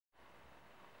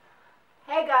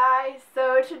guys,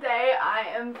 so today I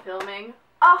am filming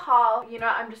a haul. You know,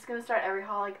 I'm just gonna start every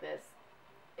haul like this.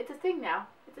 It's a thing now.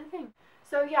 It's a thing.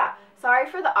 So yeah, sorry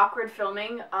for the awkward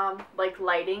filming, like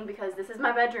lighting, because this is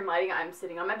my bedroom lighting. I'm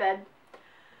sitting on my bed.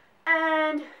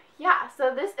 And yeah,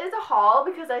 so this is a haul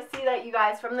because I see that you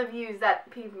guys, from the views, that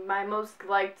my most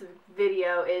liked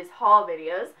video is haul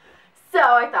videos. So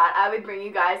I thought I would bring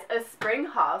you guys a spring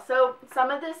haul. So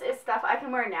some of this is stuff I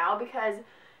can wear now because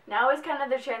now is kind of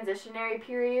the transitionary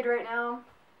period right now,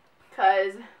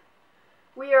 because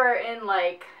we are in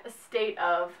like a state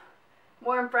of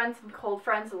warm fronts and cold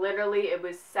fronts. Literally, it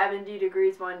was 70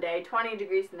 degrees one day, 20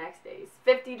 degrees the next day,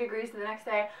 50 degrees the next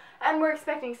day, and we're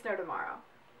expecting snow tomorrow.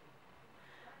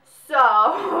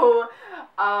 So,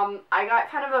 I got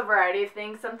kind of a variety of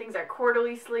things. Some things are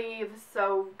quarterly sleeves,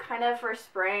 so kind of for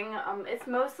spring. I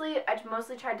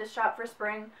mostly tried to shop for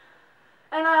spring.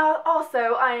 And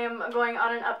I am going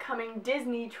on an upcoming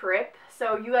Disney trip.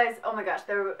 So you guys, oh my gosh,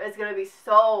 there is going to be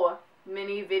so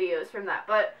many videos from that.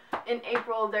 But in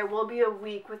April, there will be a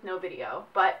week with no video.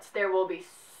 But there will be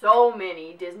so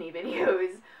many Disney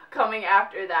videos coming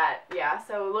after that. Yeah,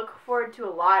 so look forward to a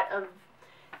lot of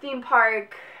theme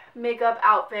park, makeup,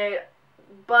 outfit,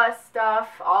 bus stuff.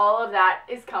 All of that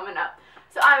is coming up.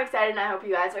 So I'm excited, and I hope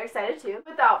you guys are excited too.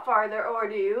 Without farther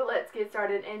ado, let's get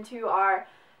started into our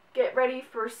get ready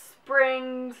for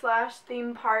spring /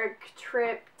 theme park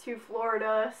trip to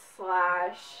Florida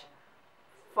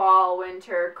 / fall,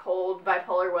 winter, cold,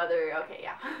 bipolar weather. Okay,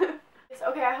 yeah.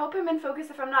 Okay, I hope I'm in focus.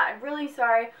 If I'm not, I'm really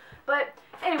sorry. But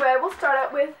anyway, we'll start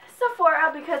out with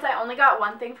Sephora because I only got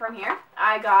one thing from here.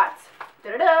 I got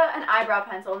an eyebrow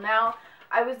pencil. Now,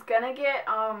 I was gonna get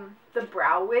the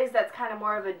Brow Wiz. That's kind of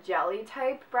more of a jelly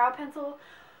type brow pencil.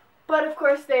 But of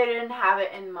course they didn't have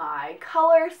it in my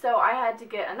color, so I had to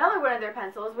get another one of their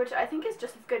pencils, which I think is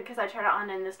just as good because I tried it on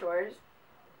in the stores.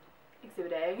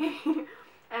 Exhibit A.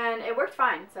 And it worked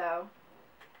fine, so.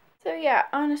 So yeah,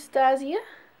 Anastasia.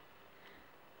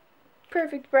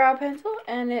 Perfect brow pencil,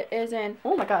 and it is in,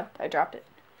 oh my god, I dropped it.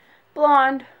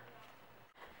 Blonde.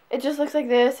 It just looks like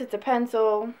this. It's a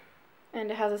pencil, and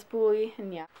it has a spoolie,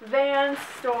 and yeah. Vans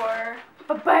store.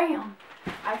 Ba-bam!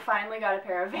 I finally got a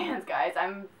pair of Vans, guys.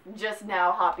 I'm just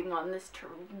now hopping on this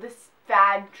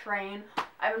fad train.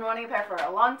 I've been wanting a pair for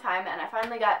a long time, and I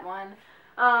finally got one.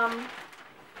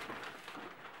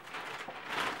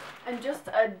 And just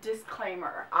a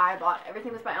disclaimer, I bought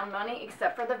everything with my own money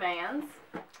except for the Vans.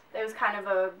 It was kind of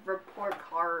a report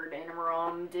card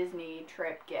interim Disney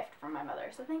trip gift from my mother,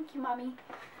 so thank you, Mommy.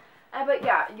 But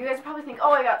yeah, you guys probably think,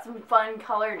 oh, I got some fun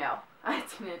color. No, I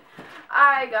didn't.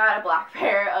 I got a black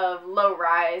pair of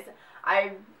low-rise.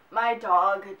 My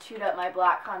dog chewed up my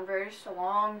black Converse a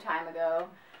long time ago,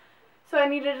 so I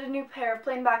needed a new pair of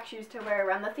plain black shoes to wear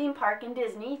around the theme park in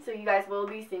Disney, so you guys will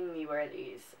be seeing me wear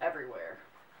these everywhere.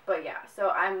 But yeah,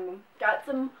 so got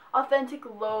some authentic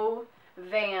low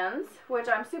Vans, which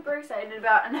I'm super excited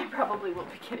about, and I probably will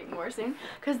be getting more soon,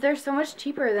 because they're so much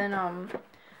cheaper than,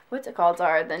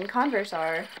 than Converse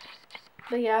are.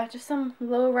 But yeah, just some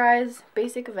low-rise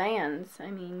basic Vans. I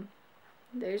mean,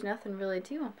 there's nothing really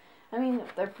to them. I mean,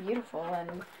 they're beautiful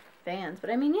and Vans, but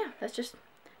I mean, yeah, that's just,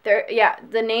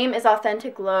 the name is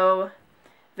Authentic Low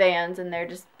Vans, and they're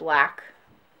just black.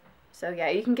 So yeah,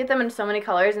 you can get them in so many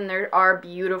colors, and there are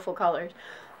beautiful colors.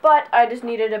 But I just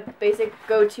needed a basic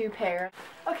go-to pair.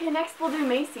 Okay, next we'll do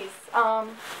Macy's.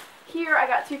 Here I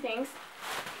got two things.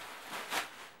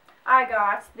 I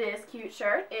got this cute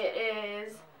shirt. It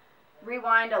is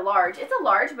Rewind a large. It's a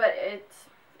large, but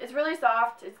it's really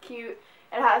soft. It's cute.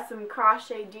 It has some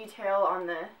crochet detail on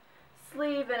the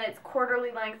sleeve, and it's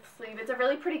quarterly length sleeve. It's a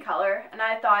really pretty color, and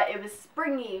I thought it was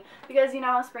springy because you know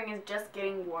how spring is just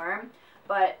getting warm.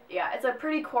 But yeah, it's a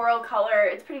pretty coral color.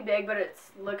 It's pretty big, but it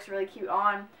looks really cute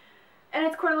on. And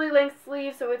it's quarterly length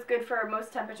sleeve, so it's good for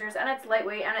most temperatures, and it's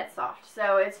lightweight and it's soft.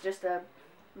 So it's just a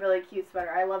really cute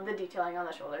sweater. I love the detailing on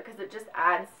the shoulder because it just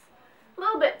adds a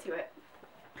little bit to it.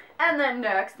 And then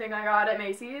next thing I got at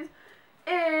Macy's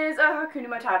is a Hakuna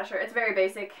Matata shirt. It's very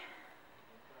basic.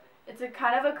 It's a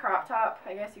kind of a crop top,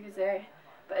 I guess you could say.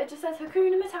 But it just says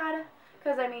Hakuna Matata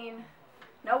because, I mean,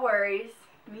 no worries.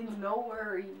 It means no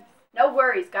worries. No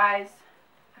worries, guys.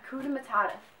 Hakuna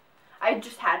Matata. I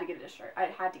just had to get this shirt. I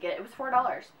had to get it. It was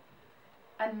 $4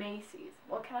 at Macy's.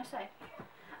 What can I say?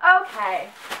 Okay.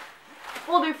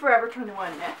 We'll do Forever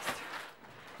 21 next.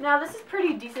 Now, this is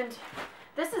pretty decent.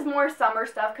 This is more summer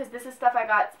stuff because this is stuff I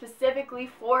got specifically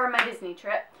for my Disney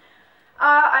trip.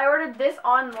 I ordered this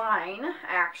online,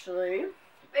 actually.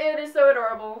 It is so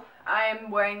adorable. I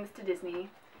am wearing this to Disney.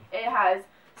 It has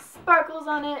sparkles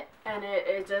on it, and it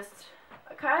is just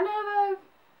kind of a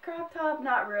crop crop top,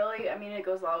 not really. I mean, it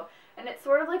goes low. And it's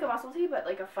sort of like a muscle tee, but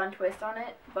like a fun twist on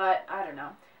it. But I don't know.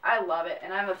 I love it,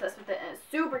 and I'm obsessed with it, and it's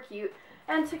super cute.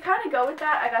 And to kind of go with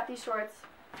that, I got these shorts,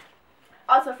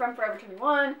 also from Forever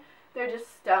 21. They're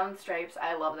just stone stripes.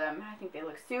 I love them. I think they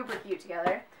look super cute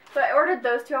together. So I ordered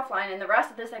those two offline, and the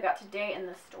rest of this I got today in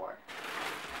the store.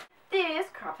 This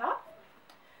crop top,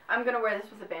 I'm going to wear this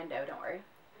with a bandeau, don't worry.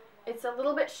 It's a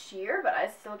little bit sheer, but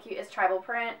it's still cute. It's tribal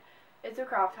print. It's a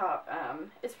crop top.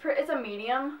 It's a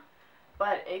medium,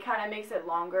 but it kind of makes it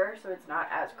longer, so it's not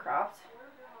as cropped.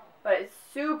 But it's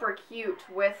super cute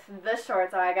with the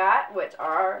shorts I got, which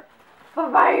are,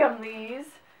 bam, these.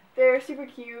 They're super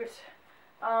cute.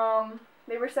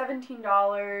 They were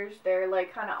 $17. They're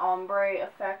like kind of ombre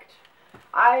effect.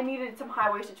 I needed some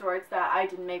high-waisted shorts that I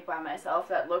didn't make by myself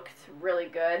that looked really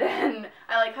good, and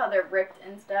I like how they're ripped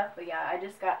and stuff. But yeah, I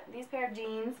just got these pair of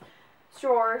jean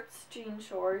shorts,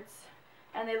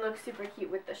 and they look super cute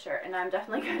with the shirt, and I'm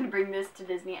definitely going to bring this to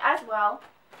Disney as well.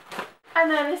 And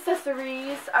then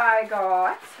accessories, I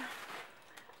got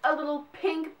a little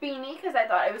pink beanie because I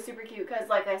thought it was super cute because,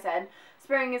 like I said,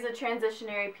 spring is a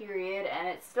transitionary period and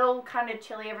it's still kind of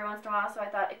chilly every once in a while, so I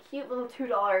thought a cute little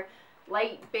 $2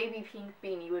 light baby pink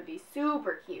beanie would be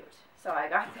super cute. So I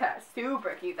got that. Super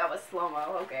cute. That was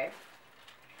slow-mo. Okay.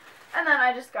 And then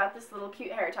I just got this little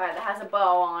cute hair tie that has a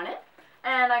bow on it.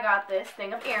 And I got this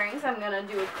thing of earrings. I'm going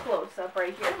to do a close-up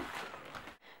right here.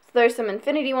 There's some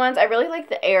infinity ones. I really like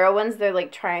the arrow ones. They're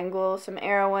like triangle, some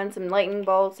arrow ones, some lightning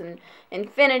bolts, and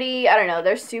infinity. I don't know.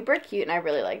 They're super cute, and I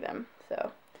really like them.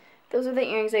 So those are the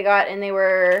earrings I got, and they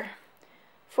were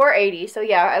 $4.80. So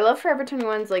yeah, I love Forever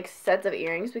 21's like sets of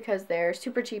earrings because they're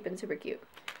super cheap and super cute.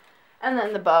 And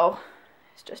then the bow.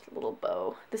 It's just a little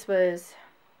bow. This was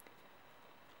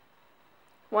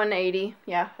 $1.80.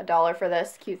 Yeah, $1 for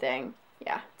this cute thing.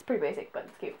 Yeah, it's pretty basic, but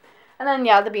it's cute. And then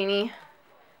yeah, the beanie,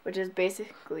 which is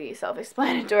basically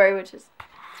self-explanatory, which is,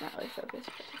 it's not really focused.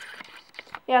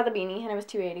 Yeah, the beanie, and it was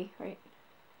 $2.80, right?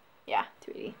 Yeah,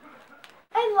 $2.80.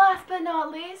 And last but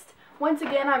not least, once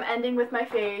again, I'm ending with my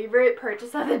favorite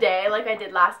purchase of the day, like I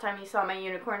did last time you saw my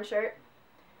unicorn shirt.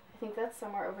 I think that's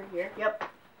somewhere over here. Yep.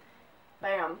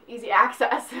 Bam. Easy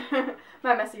access.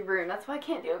 My messy room. That's why I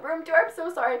can't do a room tour. I'm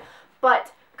so sorry.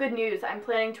 But good news, I'm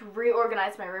planning to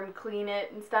reorganize my room, clean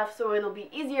it and stuff, so it'll be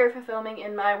easier for filming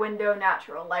in my window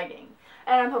natural lighting.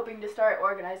 And I'm hoping to start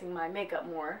organizing my makeup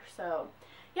more. So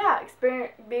yeah,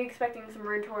 be expecting some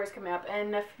room tours coming up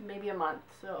in maybe a month.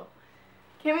 So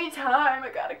give me time. I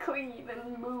gotta clean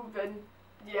and move and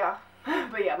yeah.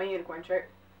 But yeah, my unicorn shirt.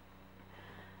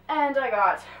 And I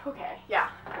got, okay, yeah,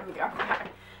 let me go.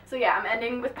 So yeah, I'm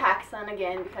ending with PacSun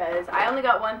again because I only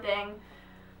got one thing,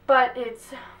 but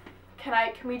it's,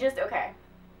 can we just, okay,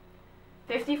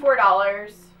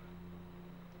 $54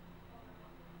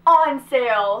 on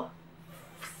sale,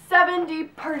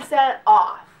 70%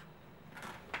 off.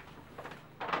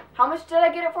 How much did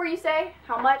I get it for, you say?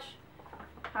 How much?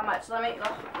 How much? Let me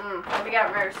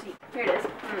get my receipt. Here it is.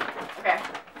 Okay.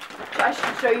 I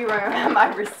should show you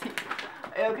my receipt.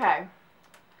 Okay.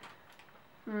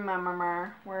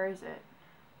 Where is it?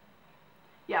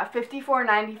 Yeah,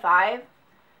 $54.95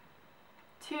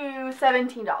 to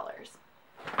 $17.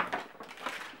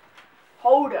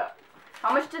 Hold up.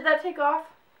 How much did that take off?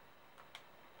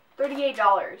 $38.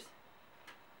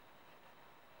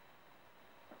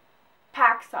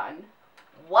 PacSun.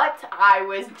 What? I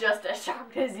was just as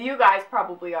shocked as you guys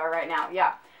probably are right now.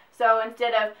 Yeah. So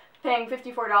instead of paying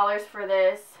 $54 for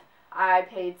this, I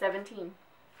paid $17.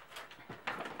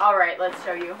 Alright, let's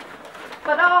show you.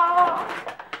 Ta-da!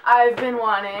 I've been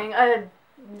wanting a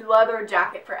leather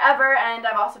jacket forever, and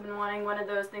I've also been wanting one of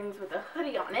those things with a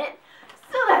hoodie on it.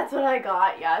 So that's what I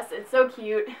got. Yes, it's so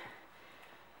cute.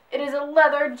 It is a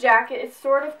leather jacket. It's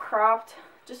sort of cropped,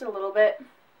 just a little bit.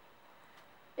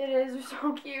 It is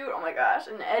so cute. Oh my gosh,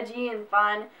 and edgy and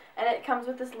fun. And it comes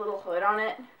with this little hood on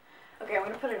it. Okay, I'm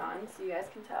going to put it on so you guys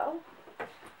can tell.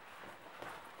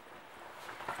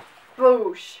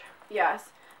 Boosh. Yes.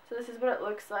 So this is what it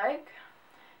looks like.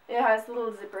 It has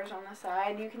little zippers on the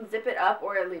side. You can zip it up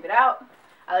or leave it out.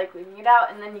 I like leaving it out,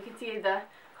 and then you can see the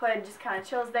hood just kind of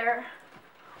chills there.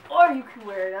 Or you can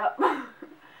wear it up.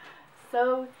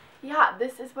 So yeah,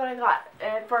 this is what I got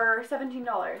for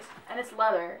 $17. And it's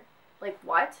leather. Like,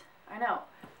 what? I know.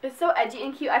 It's so edgy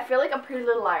and cute. I feel like a Pretty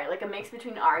Little Liar. Like a mix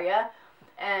between Aria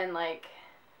and like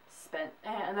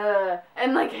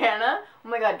and like Hannah. Oh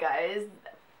my god, guys.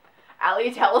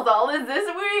 Allie tells all this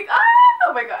week. Ah!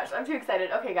 Oh my gosh, I'm too excited.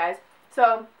 Okay, guys.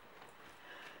 So,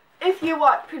 if you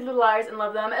watch Pretty Little Liars and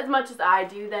love them as much as I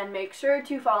do, then make sure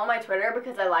to follow my Twitter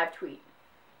because I live tweet.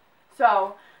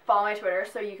 So, follow my Twitter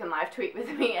so you can live tweet with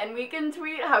me, and we can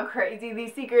tweet how crazy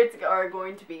these secrets are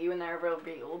going to be when they're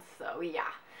revealed. So yeah.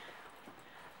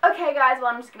 Okay guys, well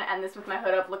I'm just gonna end this with my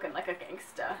hood up looking like a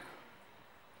gangsta.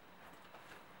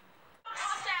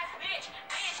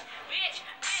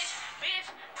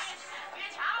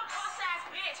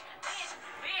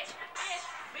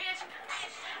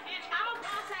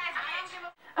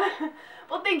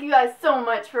 Well, thank you guys so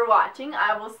much for watching.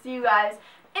 I will see you guys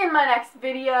in my next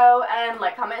video, and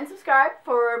like, comment, and subscribe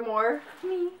for more of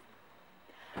me.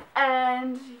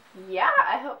 And yeah,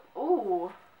 I hope.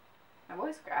 Ooh, my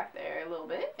voice cracked there a little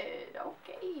bit.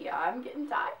 Okay, I'm getting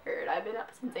tired. I've been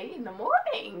up since 8 in the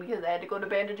morning because I had to go to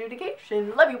band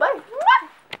adjudication. Love you, bye.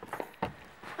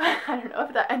 I don't know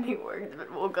if that ending works, but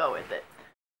we'll go with it.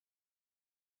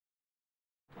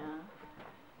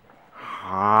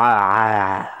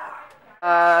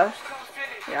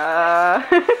 Yeah.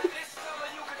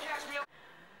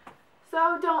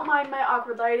 So don't mind my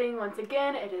awkward lighting. Once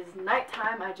again, it is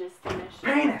nighttime. I just finished.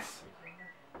 Penis!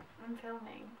 I'm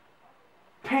filming.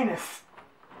 Penis!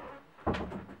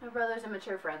 My brother's and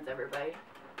mature friends, everybody.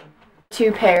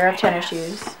 2 pair of tennis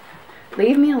shoes.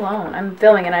 Leave me alone. I'm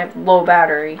filming and I have low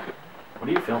battery. What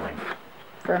are you filming?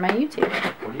 For my YouTube.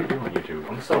 What are you doing on YouTube?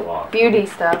 I'm so lost. Beauty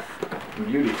stuff.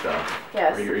 Beauty stuff?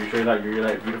 Yes. Are you sure that you're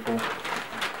that beautiful?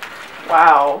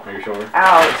 Wow. Are you sure?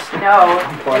 Ouch. No.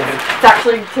 It's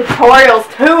actually tutorials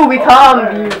to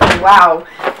become beautiful. Wow.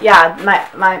 Yeah,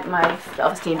 my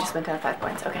self-esteem just went down 5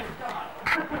 points. Okay.